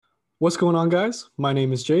What's going on, guys? My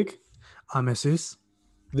name is Jake. I'm Jesus.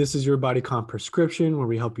 This is your Body Comp prescription, where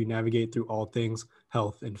we help you navigate through all things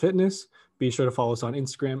health and fitness. Be sure to follow us on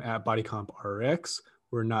Instagram at BodyCompRx.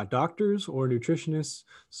 We're not doctors or nutritionists,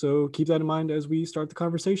 so keep that in mind as we start the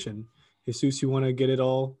conversation. Jesus, you want to get it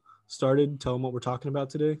all started? Tell them what we're talking about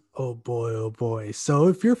today. Oh boy, oh boy. So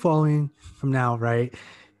if you're following from now, right,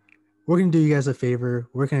 we're gonna do you guys a favor.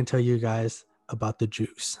 We're gonna tell you guys about the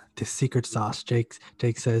juice, the secret sauce. Jake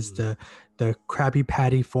says the Krabby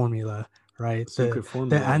Patty formula, right? The Secret the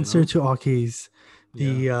formula, answer to all keys,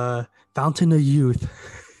 Yeah. the fountain of youth,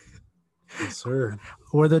 Yes, sir.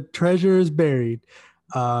 where the treasure is buried.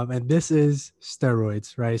 And this is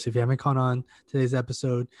steroids, right? So if you haven't caught on today's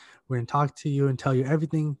episode, we're gonna talk to you and tell you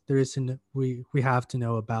everything there is to we have to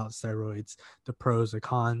know about steroids, the pros, the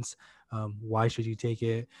cons, why should you take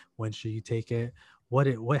it, when should you take it,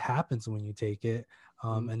 what happens when you take it,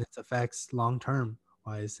 and its effects long term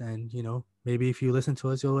wise. And maybe if you listen to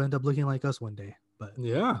us, you'll end up looking like us one day. But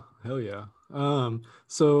Yeah, hell yeah.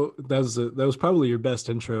 So that was probably your best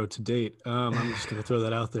intro to date. I'm just gonna throw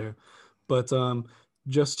that out there. But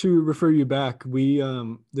just to refer you back, we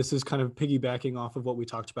this is kind of piggybacking off of what we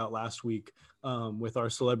talked about last week with our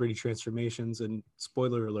celebrity transformations. And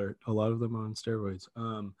spoiler alert, a lot of them are on steroids.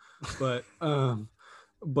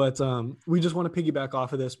 But we just want to piggyback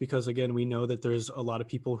off of this because again, we know that there's a lot of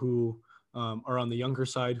people who are on the younger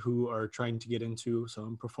side who are trying to get into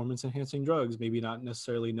some performance enhancing drugs, maybe not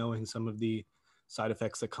necessarily knowing some of the side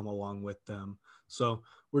effects that come along with them. So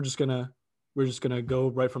we're just gonna go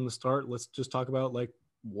right from the start. Let's just talk about like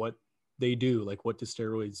what they do, like what do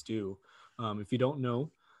steroids do. If you don't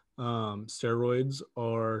know, steroids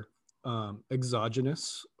are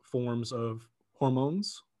exogenous forms of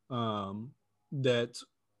hormones that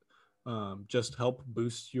just help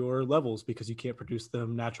boost your levels because you can't produce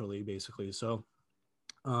them naturally, basically. So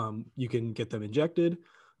you can get them injected.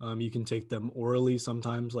 You can take them orally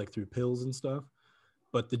sometimes, like through pills and stuff.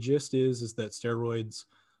 But the gist is that steroids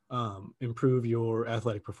improve your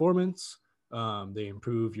athletic performance. They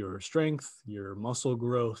improve your strength, your muscle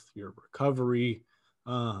growth, your recovery.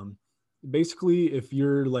 Basically, if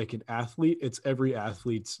you're like an athlete, it's every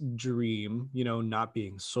athlete's dream, not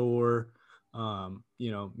being sore,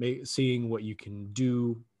 seeing what you can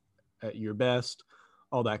do at your best,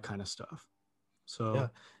 all that kind of stuff. yeah, So,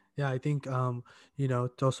 yeah, I think to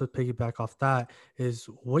also piggyback off that is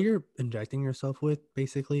what you're injecting yourself with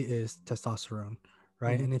basically is testosterone,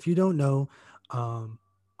 right? mhm. And if you don't know, um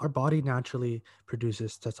our body naturally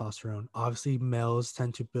produces testosterone. Obviously males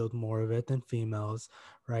tend to build more of it than females,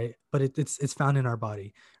 right? But it's found in our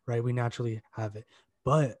body, right? We naturally have it.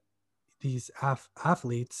 But these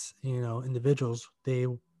athletes, individuals, they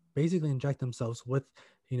basically inject themselves with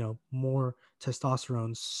more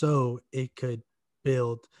testosterone so it could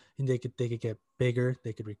build, and they could get bigger,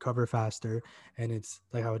 they could recover faster. And it's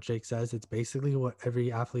like how Jake says, it's basically what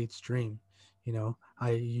every athlete's dream.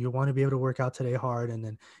 You want to be able to work out today hard, and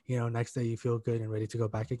then next day you feel good and ready to go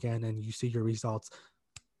back again, and you see your results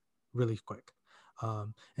really quick.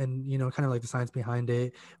 And kind of like the science behind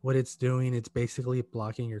it, what it's doing, it's basically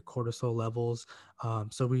blocking your cortisol levels.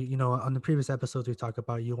 So we, on the previous episodes, we talked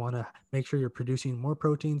about you want to make sure you're producing more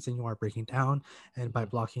proteins than you are breaking down, and by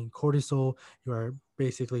Mhm. blocking cortisol, you are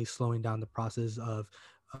basically slowing down the process of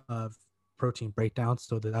protein breakdown,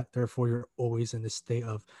 so therefore you're always in this state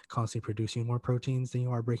of constantly producing more proteins than you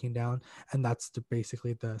are breaking down. And that's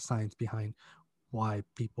basically the science behind why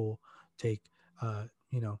people take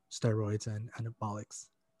steroids and anabolics.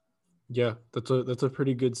 Yeah, that's a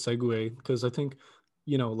pretty good segue because I think,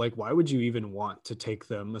 like why would you even want to take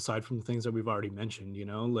them aside from the things that we've already mentioned,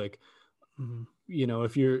 like, Mm-hmm.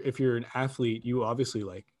 if you're an athlete, you obviously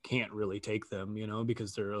like can't really take them,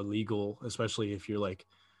 because they're illegal, especially if you're like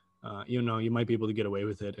you might be able to get away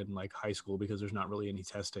with it in like high school because there's not really any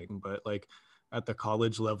testing, but like at the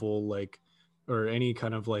college level, like, or any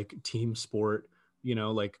kind of like team sport,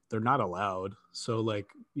 like they're not allowed. So like,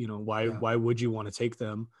 why Yeah. why would you want to take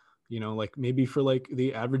them? Like maybe for like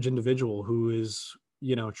the average individual who is,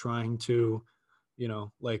 trying to,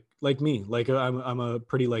 like me, like I'm a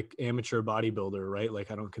pretty like amateur bodybuilder, right?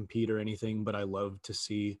 Like I don't compete or anything, but I love to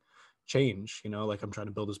see change, like I'm trying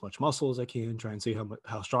to build as much muscle as I can, try and see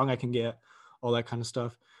how strong I can get, all that kind of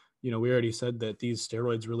stuff. We already said that these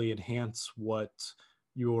steroids really enhance what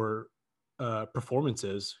your performance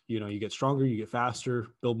is. You get stronger, you get faster,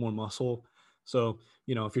 build more muscle. So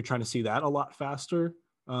if you're trying to see that a lot faster,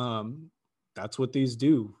 um that's what these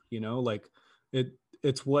do. Like it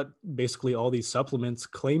it's what basically all these supplements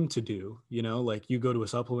claim to do. Like you go to a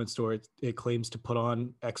supplement store, it claims to put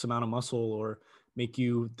on X amount of muscle, or make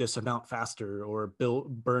you this amount faster or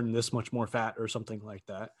burn this much more fat or something like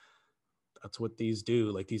that. That's what these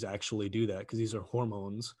do. Like these actually do that because these are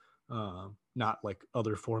hormones, not like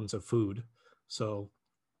other forms of food. So,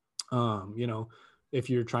 you know, if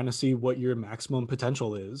you're trying to see what your maximum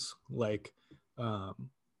potential is, like, um,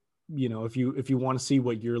 you know, if you want to see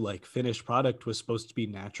what your like finished product was supposed to be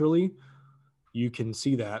naturally, you can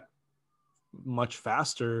see that much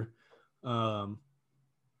faster. Um,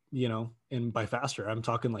 you know, and by faster, I'm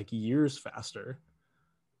talking like years faster.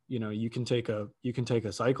 You know, you can take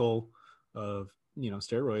a cycle of, you know,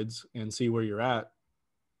 steroids and see where you're at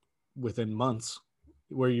within months,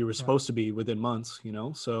 where you were Yeah. supposed to be within months, you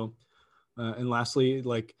know. So and lastly,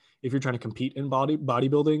 like if you're trying to compete in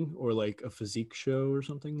bodybuilding or like a physique show or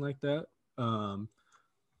something like that, um,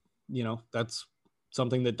 you know, that's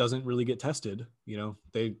something that doesn't really get tested. You know,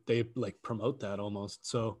 they like promote that almost.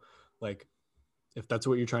 So like if that's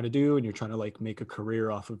what you're trying to do and you're trying to like make a career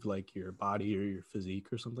off of like your body or your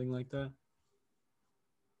physique or something like that,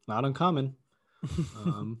 not uncommon.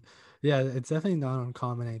 Um, Yeah, it's definitely not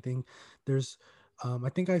uncommon. I think there's I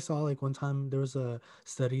think I saw like one time there was a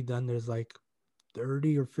study done. There's like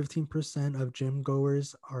 30 or 15% of gym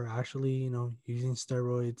goers are actually, you know, using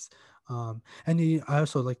steroids. I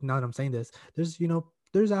also like, now that I'm saying this, there's, you know,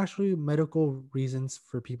 there's actually medical reasons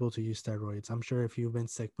for people to use steroids. I'm sure if you've been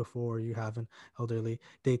sick before, you have an elderly,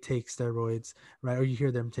 they take steroids, right? Or you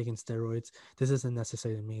hear them taking steroids. This doesn't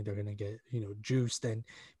necessarily mean they're going to get, you know, juiced and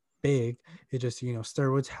big. It just, you know,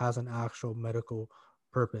 steroids has an actual medical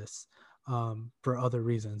purpose for other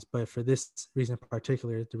reasons. But for this reason in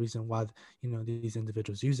particular, the reason why, you know, these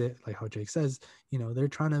individuals use it, like how Jake says, you know, they're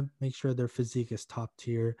trying to make sure their physique is top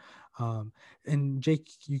tier. And Jake,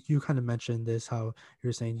 you kind of mentioned this, how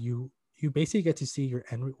you're saying you basically get to see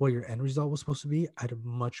what your end result was supposed to be at a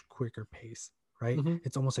much quicker pace, right? mhm.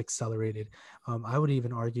 It's almost accelerated. I would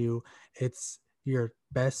even argue it's your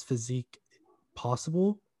best physique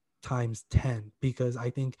possible times 10, because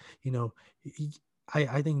I think, you know,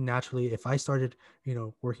 I think naturally if I started, you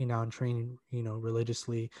know, working out and training, you know,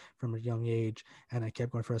 religiously from a young age, and I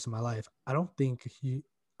kept going for the rest of my life, I don't think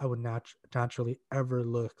I would naturally ever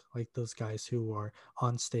look like those guys who are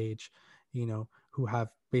on stage, you know, who have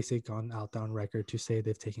basically gone out down record to say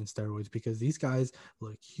they've taken steroids, because these guys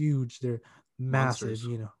look huge. They're massive, Monsters.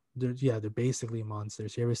 you know. They're basically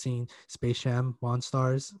monsters. You ever seen Space Jam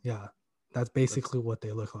Monstars? Yeah, that's That's basically what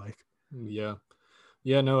they look like. yeah.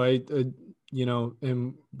 Yeah, no, you know,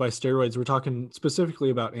 and by steroids, we're talking specifically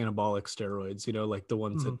about anabolic steroids, you know, like the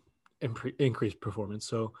ones that Mhm. increase performance.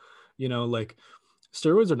 So, you know, like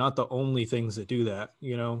steroids are not the only things that do that,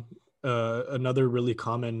 you know. Another really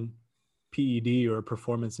common PED or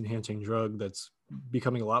performance enhancing drug that's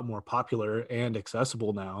becoming a lot more popular and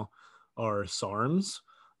accessible now are SARMs.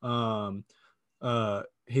 Um,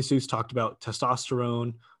 Jesus talked about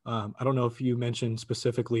testosterone. I don't know if you mentioned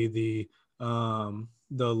specifically the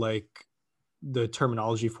like the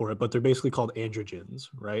terminology for it, but they're basically called androgens,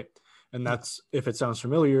 right? And Yeah. that's, if it sounds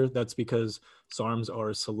familiar, that's because SARMs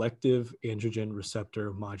are selective androgen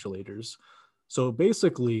receptor modulators. So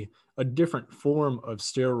basically, a different form of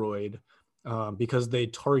steroid, because they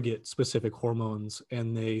target specific hormones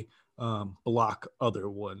and they block other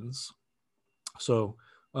ones. So,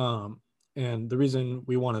 um, and the reason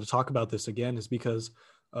we wanted to talk about this again is because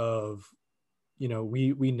of, you know,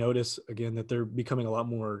 we notice again that they're becoming a lot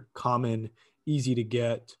more common, easy to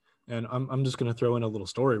get. And I'm just going to throw in a little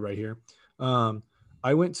story right here. Um,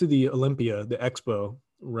 I went to the Olympia, the expo,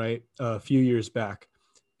 right, a few years back.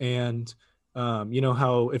 And you know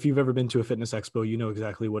how if you've ever been to a fitness expo, you know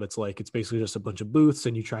exactly what it's like. It's basically just a bunch of booths,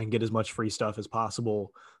 and you try and get as much free stuff as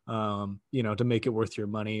possible, you know, to make it worth your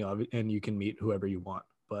money, and you can meet whoever you want.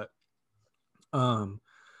 But um,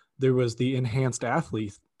 there was the enhanced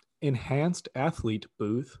athlete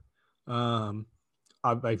booth. Um,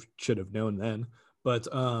 I should have known then, but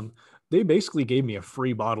they basically gave me a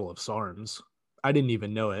free bottle of SARMs. I didn't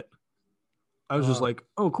even know it. I was just Uh, like,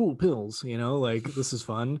 oh, cool pills, you know, like this is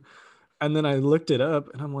fun. And then I looked it up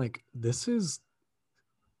and I'm like, this isn't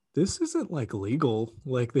like legal.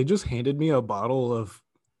 Like they just handed me a bottle of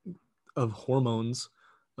hormones,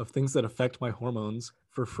 of things that affect my hormones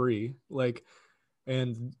for free. Like,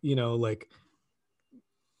 and you know, like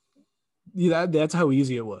yeah, that's how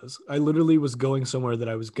easy it was. I literally was going somewhere that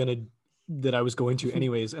I was going to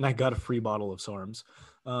anyways, and I got a free bottle of SARMs.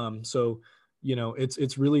 So you know,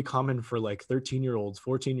 it's really common for like 13-year-olds,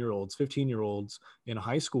 14-year-olds, 15-year-olds in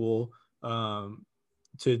high school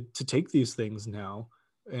to take these things now.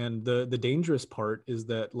 And the dangerous part is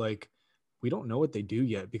that like we don't know what they do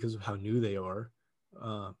yet because of how new they are.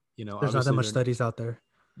 You know, there's not that obviously much they're studies out there.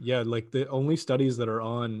 Yeah, like the only studies that are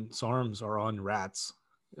on SARMs are on rats.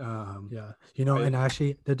 Um, Yeah, you know, I and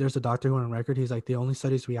actually, there's a doctor who went on record. He's like, the only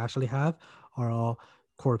studies we actually have are all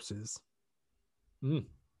corpses. mm,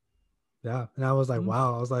 Yeah, and I was like, mm,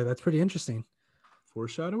 wow. I was like, that's pretty interesting.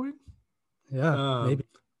 foreshadowing. Yeah, Um, maybe.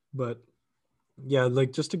 but yeah,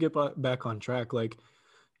 like just to get back on track, like,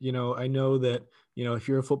 I know that, if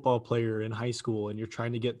you're a football player in high school and you're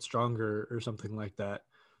trying to get stronger or something like that,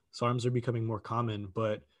 SARMs are becoming more common,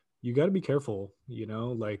 but you got to be careful,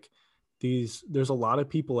 like there's a lot of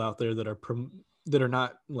people out there that that are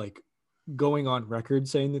not like going on record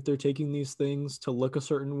saying that they're taking these things to look a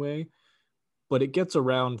certain way, but it gets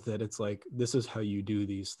around that it's like, this is how you do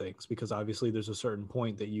these things, because obviously there's a certain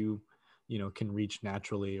point that you can reach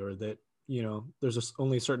naturally, or that, there's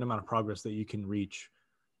only a certain amount of progress that you can reach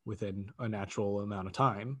within a natural amount of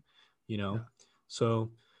time, you know Yeah.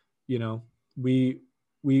 so you know we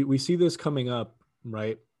we see this coming up,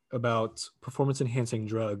 right, about performance enhancing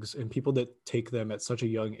drugs and people that take them at such a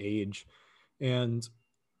young age. And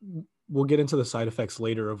we'll get into the side effects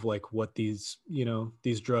later of like what these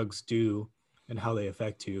drugs do and how they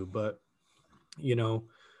affect you. But you know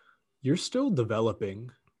you're still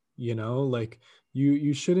developing, like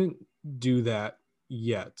you shouldn't do that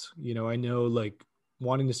yet. I know, like,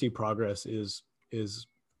 wanting to see progress is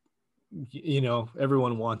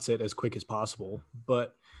everyone wants it as quick as possible,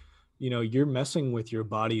 but you're messing with your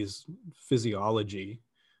body's physiology,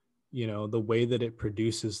 the way that it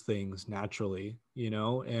produces things naturally,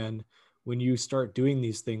 and when you start doing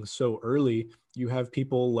these things so early, you have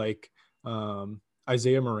people like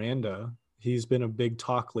Isaiah Miranda. He's been a big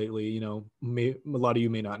talk lately. A lot of you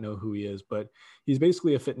may not know who he is, but he's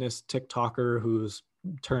basically a fitness TikToker who's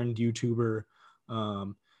turned YouTuber.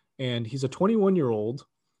 um, and he's a 21-year-old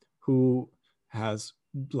who has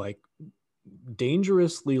like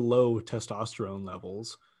dangerously low testosterone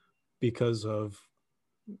levels because of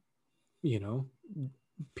you know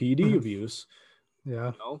PD abuse.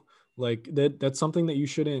 Yeah. Like that's something that you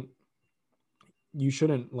shouldn't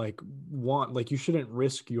like want. Like, you shouldn't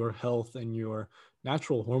risk your health and your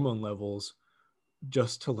natural hormone levels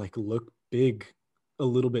just to like look big a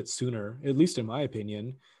little bit sooner, at least in my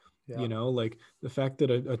opinion. Yeah. Like the fact that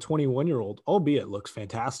a 21-year-old, albeit looks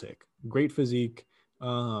fantastic, great physique,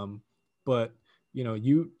 um but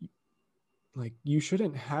you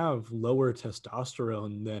shouldn't have lower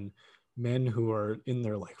testosterone than men who are in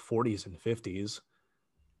their like 40s and 50s.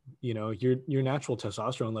 Your natural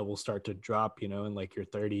testosterone levels start to drop, in like your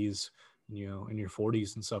 30s, in your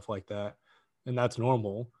 40s and stuff like that. And that's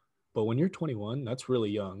normal. But when you're 21, that's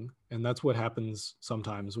really young. And that's what happens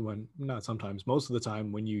sometimes, when not sometimes, most of the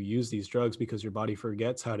time, when you use these drugs, because your body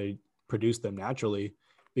forgets how to produce them naturally,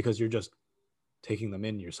 because you're just taking them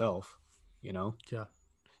in yourself, you know? Yeah.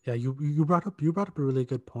 Yeah, you brought up a really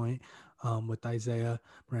good point with Isaiah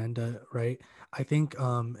Miranda, right? I think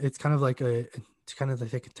it's kind of like it's kind of like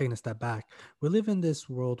taking a step back. We live in this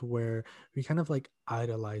world where we kind of like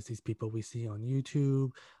idolize these people we see on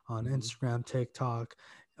YouTube, on Mm-hmm. Instagram, TikTok.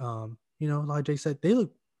 Like Jay said, they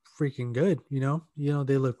look freaking good.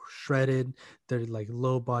 They look shredded. They're like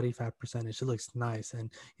low body fat percentage. It looks nice,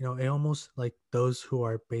 and it almost like those who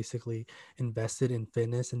are basically invested in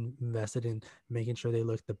fitness and invested in making sure they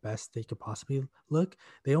look the best they could possibly look,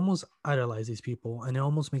 they almost idolize these people, and it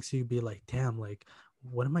almost makes you be like, damn, like,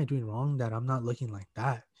 what am I doing wrong that I'm not looking like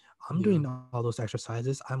that? I'm Yeah. doing all those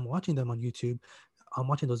exercises, I'm watching them on YouTube, I'm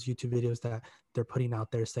watching those YouTube videos that they're putting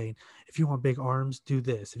out there saying, if you want big arms, do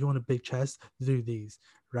this, if you want a big chest, do these,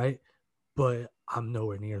 right? But I'm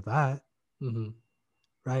nowhere near that, Mm-hmm.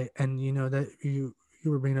 right? And that you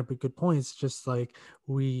were bringing up a good point. It's just like,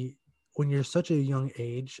 when you're such a young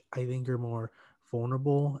age, I think you're more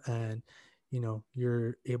vulnerable, and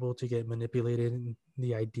you're able to get manipulated in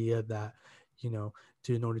the idea that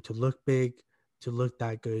in order to look big, to look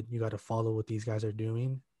that good, you got to follow what these guys are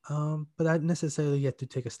doing. But not necessarily, you have to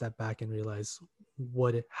take a step back and realize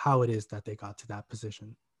how it is that they got to that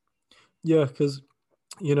position. Yeah, because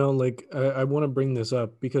like, I want to bring this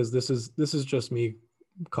up because this is just me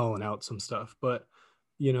calling out some stuff. But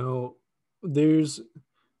you know there's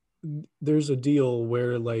there's a deal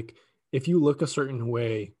where, like, if you look a certain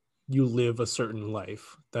way, you live a certain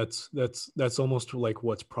life. That's almost like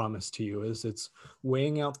what's promised to you. Is it's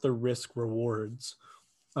weighing out the risk rewards,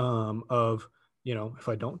 of, if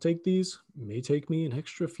I don't take these, it may take me an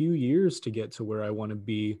extra few years to get to where I want to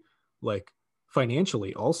be, like,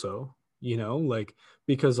 financially also, like,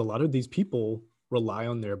 because a lot of these people rely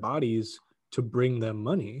on their bodies to bring them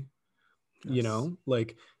money, Yes.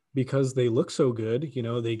 like, because they look so good,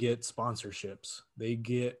 they get sponsorships, they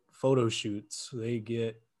get photo shoots, they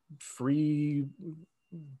get free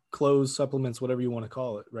clothes, supplements, whatever you want to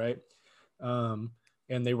call it, right? And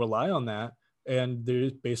they rely on that, and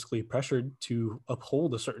they're basically pressured to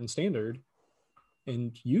uphold a certain standard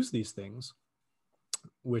and use these things,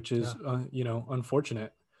 which is, Yeah.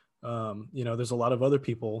 unfortunate. There's a lot of other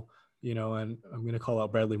people, and I'm going to call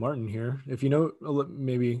out Bradley Martin here. If you know,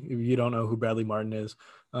 maybe if you don't know who Bradley Martin is,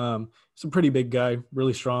 he's a pretty big guy,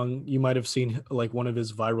 really strong. You might have seen like one of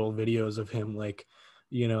his viral videos of him, like,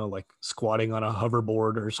 like squatting on a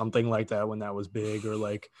hoverboard or something like that when that was big, or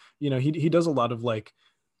like, he does a lot of like,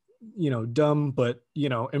 dumb, but,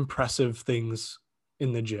 impressive things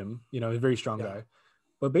in the gym, a very strong Yeah. guy.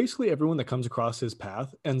 But basically everyone that comes across his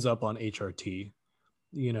path ends up on HRT,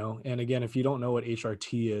 and again, if you don't know what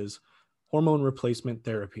HRT is, hormone replacement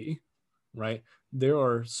therapy, right? There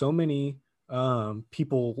are so many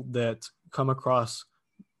people that come across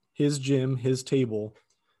his gym, his table,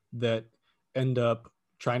 that end up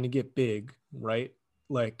trying to get big, right?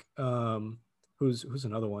 Like, who's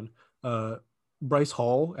another one? Bryce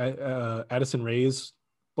Hall, Addison Rae's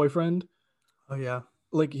boyfriend. Oh yeah.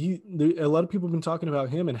 Like a lot of people have been talking about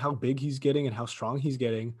him and how big he's getting and how strong he's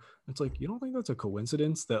getting. It's like, you don't think that's a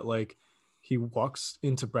coincidence that like he walks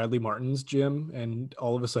into Bradley Martin's gym and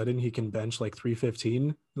all of a sudden he can bench like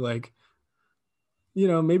 315? Like,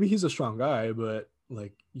 maybe he's a strong guy, but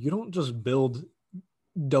like you don't just build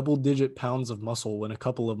double digit pounds of muscle in a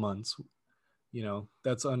couple of months.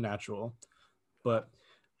 That's unnatural. But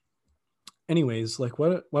anyways, like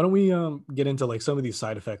why don't we get into like some of these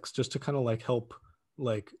side effects just to kind of like help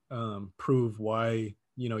like prove why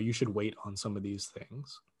you should wait on some of these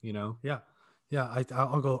things. Yeah. Yeah.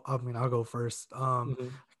 I'll go. I mean, I'll go first. Mm-hmm.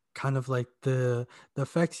 Kind of like the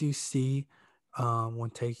effects you see when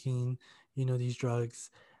taking these drugs,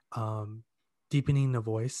 um deepening the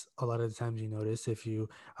voice. A lot of the times you notice, if you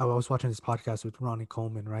I was watching this podcast with Ronnie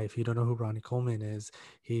Coleman, right? If you don't know who Ronnie Coleman is,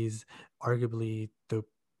 he's arguably the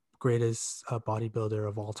greatest bodybuilder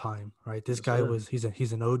of all time, right? This Yes, guy sir. was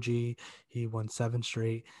he's an OG. He won 7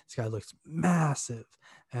 straight. This guy looks massive,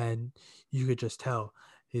 and you could just tell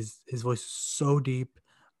his voice is so deep.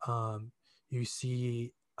 You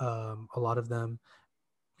see a lot of them,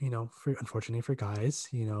 for unfortunately for guys,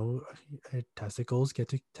 testicles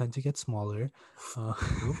tend to get smaller. Uh,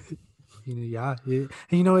 yeah,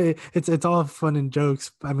 it's all fun and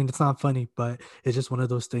jokes. I mean, it's not funny, but it's just one of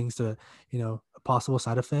those things to, possible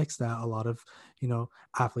side effects that a lot of,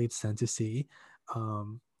 athletes tend to see.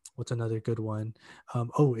 What's another good one?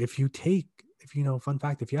 Oh, fun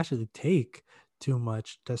fact, if you actually take too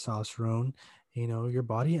much testosterone, your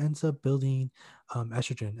body ends up building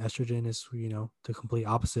estrogen. Estrogen is, the complete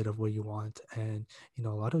opposite of what you want. And, a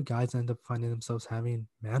lot of guys end up finding themselves having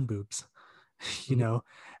man boobs, you Mhm. know,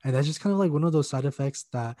 and that's just kind of like one of those side effects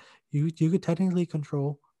that you could technically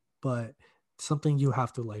control, but something you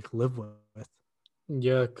have to like live with.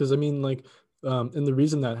 Yeah, because I mean, like, and the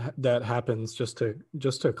reason that happens, just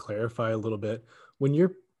to clarify a little bit, when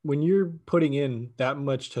you're putting in that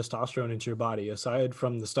much testosterone into your body, aside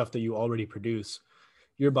from the stuff that you already produce,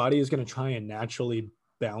 your body is going to try and naturally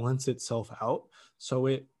balance itself out. So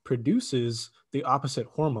it produces the opposite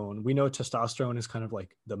hormone. We know testosterone is kind of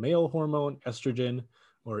like the male hormone, estrogen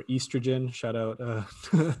or estrogen. Shout out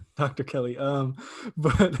Dr. Kelly.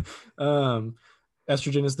 But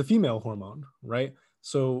estrogen is the female hormone, right?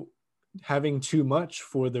 So having too much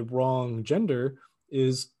for the wrong gender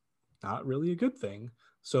is not really a good thing.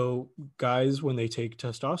 So guys, when they take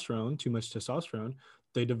testosterone, too much testosterone,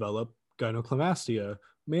 they develop gynecomastia,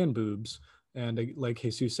 man boobs. And like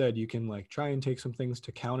Jesus said, you can like try and take some things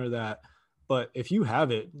to counter that. But if you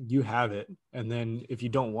have it, you have it. And then if you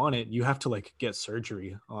don't want it, you have to like get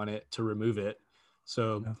surgery on it to remove it.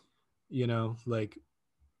 So, Yeah. like,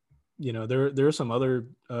 there are some other,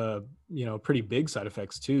 pretty big side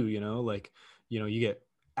effects too, like, you get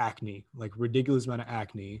acne, like ridiculous amount of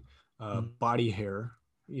acne, Mm. body hair,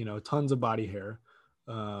 tons of body hair.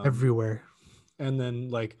 Everywhere. And then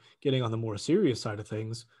like getting on the more serious side of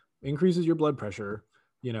things, increases your blood pressure,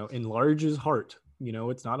 enlarges heart.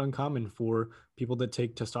 It's not uncommon for people that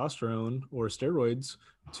take testosterone or steroids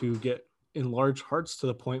to get enlarged hearts to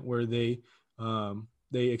the point where they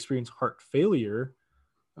experience heart failure,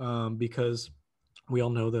 because we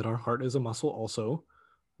all know that our heart is a muscle also,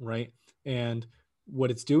 right? And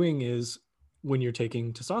what it's doing is, when you're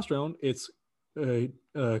taking testosterone, it's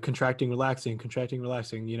contracting, relaxing,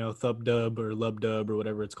 thub dub or lub dub or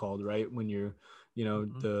whatever it's called, right? When you're,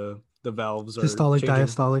 Mhm. the valves are Systolic, changing.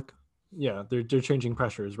 diastolic. Yeah, they're changing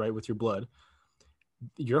pressures, right, with your blood.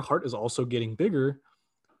 Your heart is also getting bigger,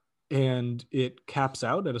 and it caps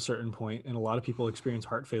out at a certain point, and a lot of people experience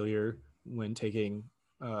heart failure when taking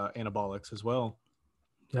anabolics as well.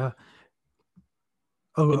 Yeah.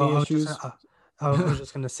 Oh, Any issues? I was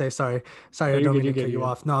just gonna say, sorry, No, I you're don't good. mean You're to good. cut you You're good.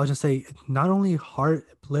 off. No, I was just say not only heart,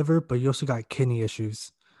 liver, but you also got kidney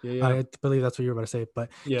issues. Yeah, yeah, I believe that's what you were about to say. But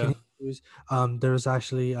yeah. kidney issues. There was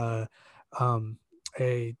actually um,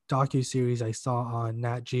 a docu series I saw on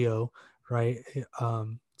Nat Geo, right?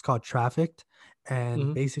 It's called Trafficked, and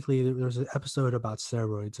Hmm. basically there was an episode about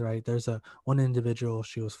steroids, right? There's a one individual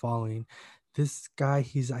she was following. This guy,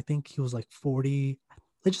 I think he was like 40,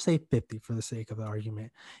 let's just say 50 for the sake of the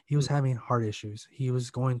argument. He was having heart issues. He was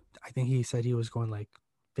going, I think he said he was going like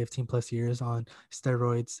 15 plus years on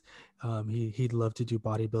steroids. He'd love to do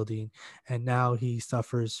bodybuilding, and now he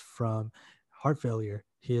suffers from heart failure.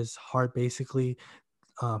 His heart basically,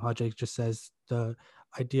 how Jake just says, the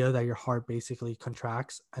idea that your heart basically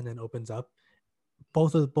contracts and then opens up.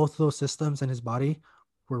 Both of those systems in his body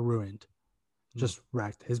were ruined, Mm. just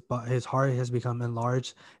wrecked. His heart has become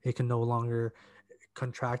enlarged. It can no longer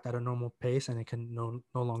contract at a normal pace, and it can no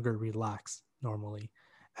longer relax normally.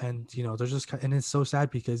 And there's just, and it's so sad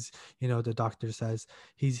because the doctor says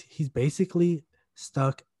he's basically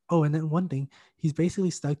stuck. Oh, and then one thing, he's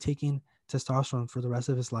basically stuck taking testosterone for the rest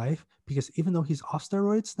of his life, because even though he's off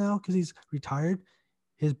steroids now because he's retired,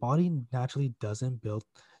 his body naturally doesn't build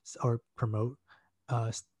or promote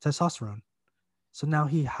testosterone. So now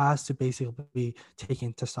he has to basically be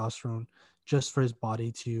taking testosterone just for his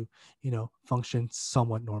body to, function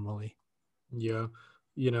somewhat normally. Yeah.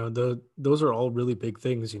 Those are all really big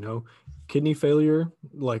things, kidney failure,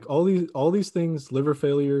 like all these things, liver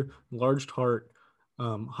failure, enlarged heart,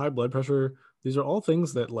 high blood pressure. These are all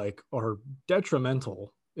things that like are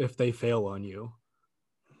detrimental if they fail on you,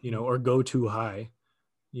 Mhm. or go too high.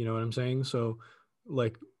 You know what I'm saying? So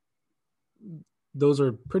like those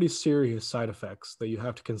are pretty serious side effects that you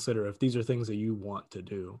have to consider if these are things that you want to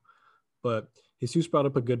do. But Jesus brought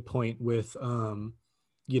up a good point with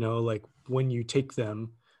like when you take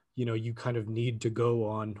them, you kind of need to go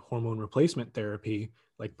on hormone replacement therapy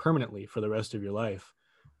like permanently for the rest of your life,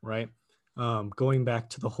 right? Going back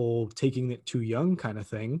to the whole taking it too young kind of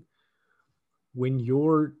thing, when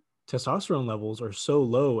your testosterone levels are so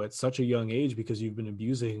low at such a young age because you've been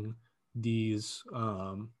abusing these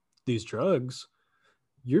drugs,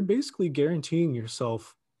 you're basically guaranteeing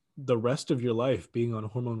yourself the rest of your life being on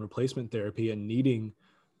hormone replacement therapy and needing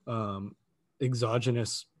um,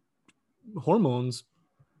 exogenous hormones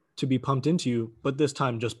to be pumped into you, but this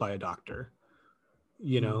time just by a doctor.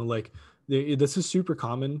 Mhm. Like this is super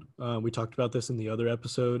common. We talked about this in the other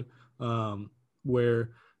episode,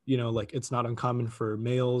 where like it's not uncommon for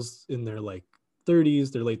males in their like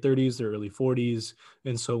 30s, their late 30s, their early 40s,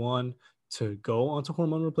 and so on to go onto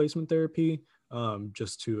hormone replacement therapy,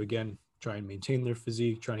 just to again try and maintain their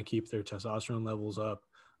physique, trying to keep their testosterone levels up,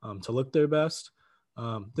 to look their best.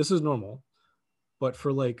 This is normal, but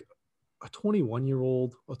for like a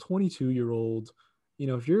 21-year-old, a 22-year-old,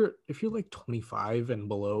 if you're like 25 and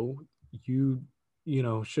below, you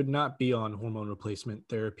should not be on hormone replacement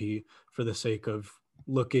therapy for the sake of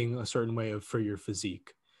looking a certain way for your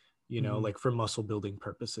physique, Mhm. like for muscle building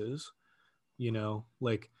purposes,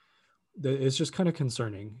 like it's just kind of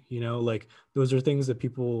concerning, like those are things that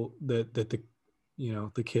people that the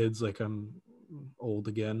the kids, like I'm old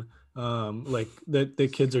again, like that the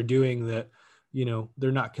kids are doing that,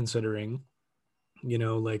 they're not considering,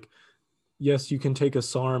 like yes, you can take a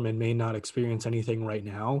SARM and may not experience anything right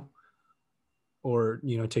now, or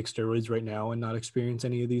take steroids right now and not experience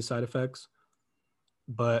any of these side effects,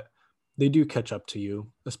 but they do catch up to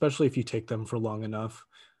you, especially if you take them for long enough.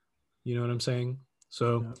 You know what I'm saying?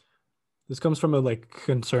 So Yeah. this comes from a like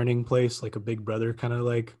concerning place, like a big brother kind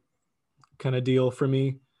of deal for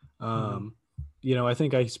me. Mhm. um I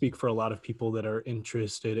think I speak for a lot of people that are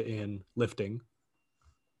interested in lifting.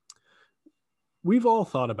 We've all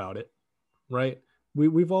thought about it, right?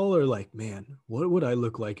 We've all are like, man, what would I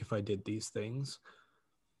look like if I did these things?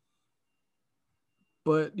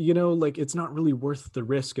 But like it's not really worth the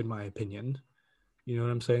risk in my opinion. You know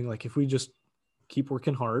what I'm saying? Like if we just keep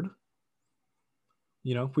working hard,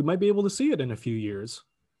 we might be able to see it in a few years.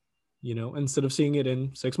 Instead of seeing it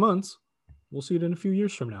in 6 months, we'll see it in a few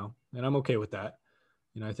years from now, and I'm okay with that.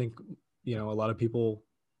 I think a lot of people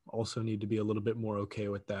also need to be a little bit more okay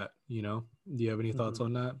with that. Do you have any thoughts Mhm.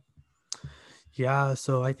 on that? Yeah,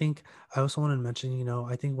 so I think I also want to mention,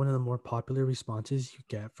 I think one of the more popular responses you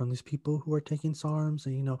get from these people who are taking SARMs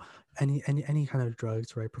and any kind of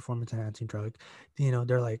drugs, right, performance enhancing drug,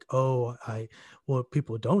 they're like, oh, what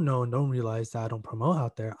people don't know and don't realize that I don't promote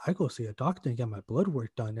out there. I go see a doctor and get my blood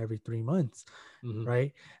work done every 3 months, Mm-hmm.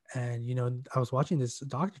 right? And I was watching this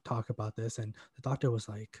doctor talk about this, and the doctor was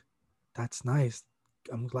like, "That's nice.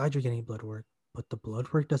 I'm glad you're getting blood work. but the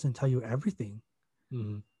blood work doesn't tell you everything.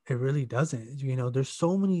 Mm-hmm. It really doesn't. There's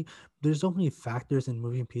so many factors and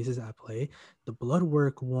moving pieces at play. The blood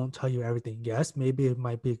work won't tell you everything. Yes, maybe it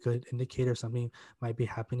might be a good indicator something might be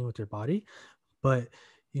happening with your body, but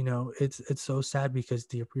it's so sad because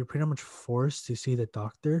you're pretty much forced to see the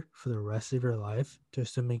doctor for the rest of your life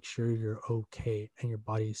just to make sure you're okay and your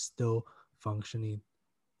body is still functioning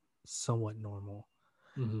somewhat normal.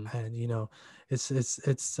 Mm-hmm. And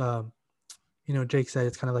Jake said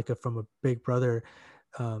it's kind of like from a big brother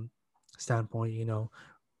um, standpoint.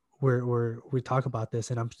 We talk about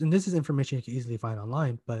this, and this is information you can easily find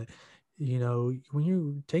online, but when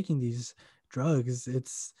you're taking these drugs,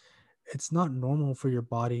 it's not normal for your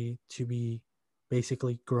body to be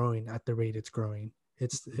basically growing at the rate it's growing.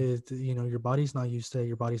 Your body's not used to it,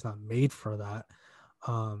 your body's not made for that.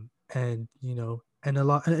 And you know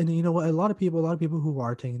what, a lot of people who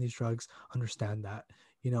are taking these drugs understand that.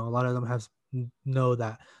 A lot of them know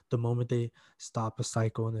that the moment they stop a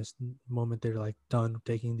cycle and this moment they're like done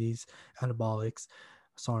taking these anabolics,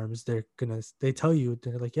 SARMs, they tell you,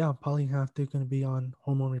 they're like, yeah, I'm probably gonna be on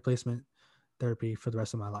hormone replacement therapy for the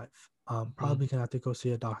rest of my life. Probably gonna have to go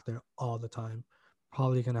see a doctor all the time.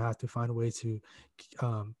 Probably gonna have to find a way to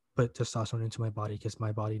put testosterone into my body because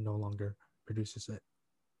my body no longer produces it.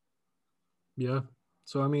 Yeah.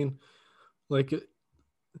 So I mean, like,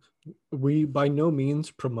 we by no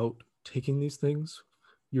means promote taking these things.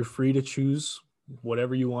 You're free to choose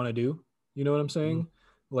whatever you want to do. You know what I'm saying?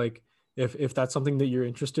 Like, if that's something that you're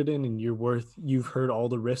interested in and you've heard all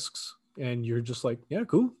the risks and you're just like, yeah,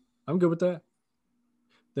 cool, I'm good with that,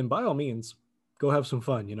 then by all means, go have some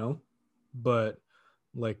fun, But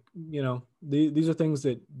like, these are things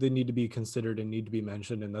that need to be considered and need to be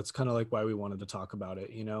mentioned, and that's kind of like why we wanted to talk about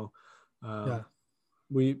it. Yeah.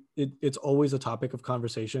 It's always a topic of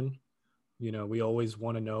conversation. We always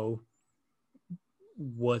want to know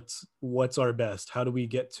what's our best. How do we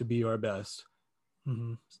get to be our best?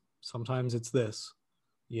 Mm-hmm. Sometimes it's this,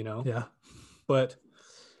 Yeah. but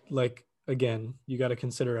like, again, you got to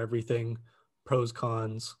consider everything, pros,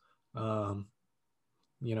 cons. Your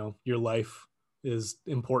life is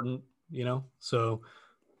important, so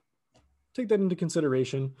take that into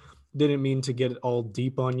consideration. Didn't mean to get it all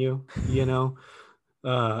deep on you.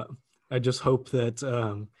 uh, I just hope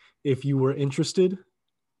that if you were interested,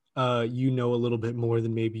 a little bit more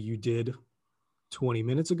than maybe you did 20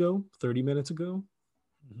 minutes ago, 30 minutes ago.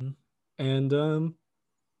 Mm-hmm. And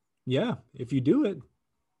yeah, if you do it,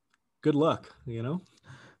 good luck,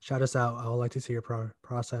 Shout us out. I would like to see your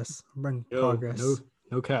process and Yo, progress.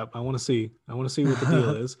 no cap. I want to see what the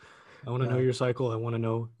deal is. I want to know Yeah. your cycle. I want to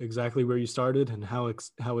know exactly where you started and how it's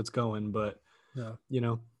going. But Yeah.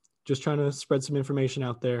 just trying to spread some information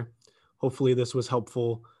out there. Hopefully this was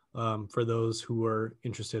helpful for those who are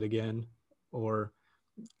interested again, or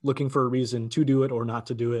looking for a reason to do it or not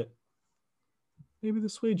to do it. Maybe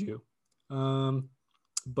this swayed you.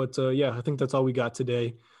 But yeah, I think that's all we got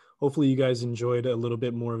today. Hopefully you guys enjoyed a little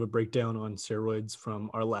bit more of a breakdown on steroids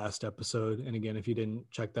from our last episode. And again, if you didn't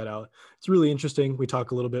check that out, it's really interesting. We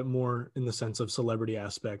talk a little bit more in the sense of celebrity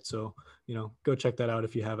aspect. So, go check that out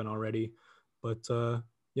if you haven't already. But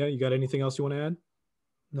yeah, you got anything else you want to add?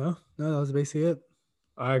 No, that was basically it.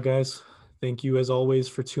 All right, guys. Thank you as always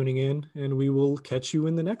for tuning in, and we will catch you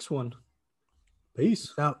in the next one. Peace.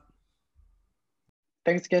 Peace out.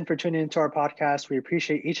 Thanks again for tuning into our podcast. We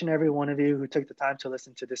appreciate each and every one of you who took the time to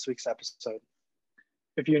listen to this week's episode.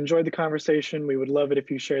 If you enjoyed the conversation, we would love it if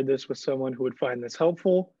you shared this with someone who would find this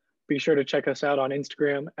helpful. Be sure to check us out on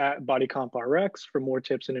Instagram at BodyCompRx for more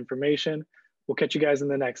tips and information. We'll catch you guys in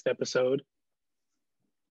the next episode.